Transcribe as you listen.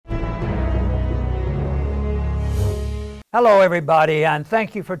Hello, everybody, and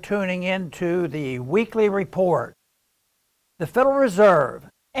thank you for tuning in to the weekly report. The Federal Reserve,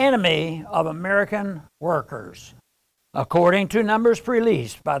 enemy of American workers. According to numbers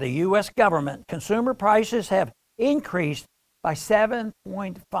released by the U.S. government, consumer prices have increased by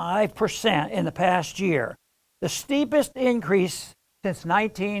 7.5% in the past year, the steepest increase since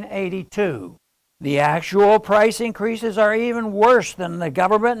 1982. The actual price increases are even worse than the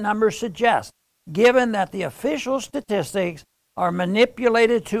government numbers suggest, given that the official statistics are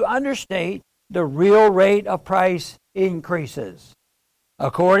manipulated to understate the real rate of price increases.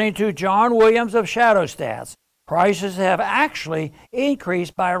 According to John Williams of ShadowStats, prices have actually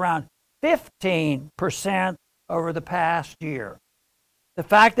increased by around 15% over the past year. The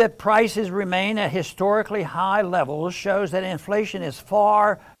fact that prices remain at historically high levels shows that inflation is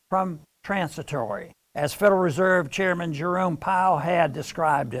far from transitory, as Federal Reserve Chairman Jerome Powell had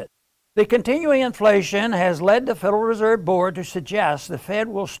described it. The continuing inflation has led the Federal Reserve Board to suggest the Fed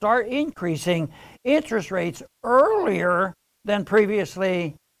will start increasing interest rates earlier than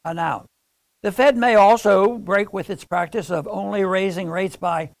previously announced. The Fed may also break with its practice of only raising rates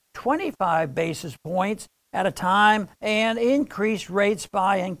by 25 basis points at a time and increase rates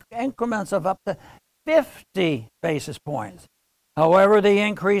by increments of up to 50 basis points. However, the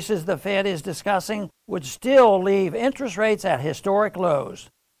increases the Fed is discussing would still leave interest rates at historic lows.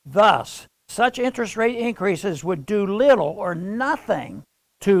 Thus, such interest rate increases would do little or nothing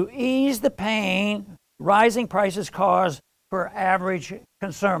to ease the pain rising prices cause for average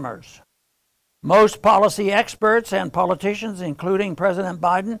consumers. Most policy experts and politicians, including President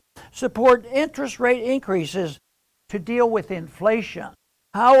Biden, support interest rate increases to deal with inflation.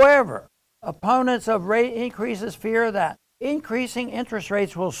 However, opponents of rate increases fear that increasing interest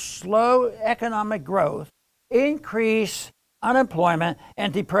rates will slow economic growth, increase unemployment,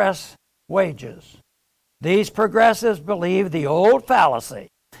 and depress wages. These progressives believe the old fallacy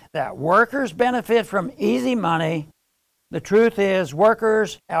that workers benefit from easy money. The truth is,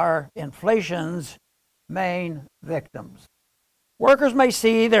 workers are inflation's main victims. Workers may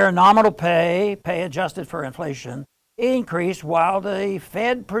see their nominal pay adjusted for inflation, increase while the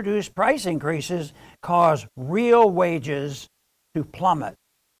Fed-produced price increases cause real wages to plummet.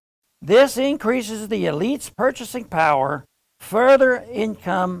 This increases the elite's purchasing power, further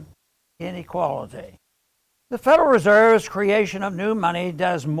income inequality. The Federal Reserve's creation of new money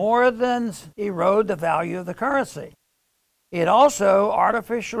does more than erode the value of the currency. It also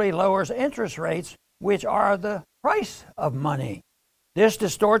artificially lowers interest rates, which are the price of money. This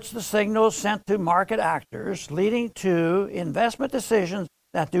distorts the signals sent to market actors, leading to investment decisions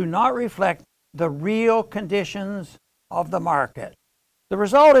that do not reflect the real conditions of the market. The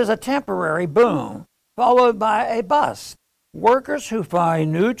result is a temporary boom, followed by a bust. Workers who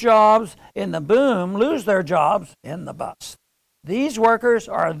find new jobs in the boom lose their jobs in the bust. These workers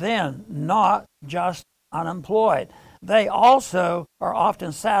are then not just unemployed. They also are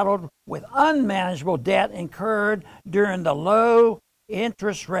often saddled with unmanageable debt incurred during the low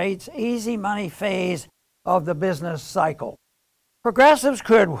interest rates, easy money phase of the business cycle. Progressives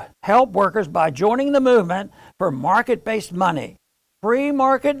could help workers by joining the movement for market-based money. Free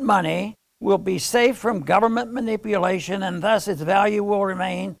market money will be safe from government manipulation, and thus its value will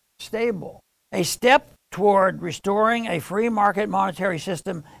remain stable. A step toward restoring a free market monetary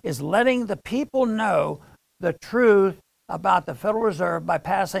system is letting the people know the truth about the Federal Reserve by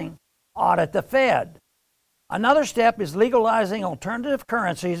passing Audit the Fed. Another step is legalizing alternative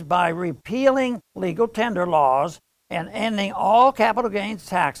currencies by repealing legal tender laws and ending all capital gains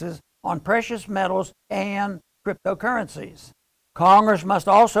taxes on precious metals and cryptocurrencies. Congress must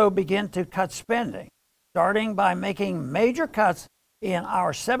also begin to cut spending, starting by making major cuts in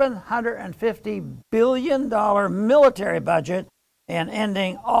our $750 billion military budget and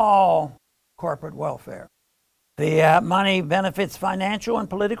ending all corporate welfare. Fiat money benefits financial and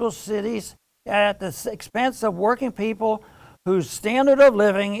political cities at the expense of working people whose standard of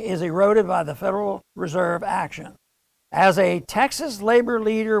living is eroded by the Federal Reserve action. As a Texas labor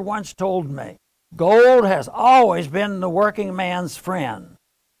leader once told me, gold has always been the working man's friend.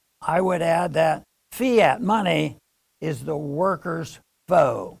 I would add that fiat money is the worker's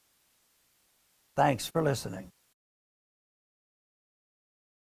foe. Thanks for listening.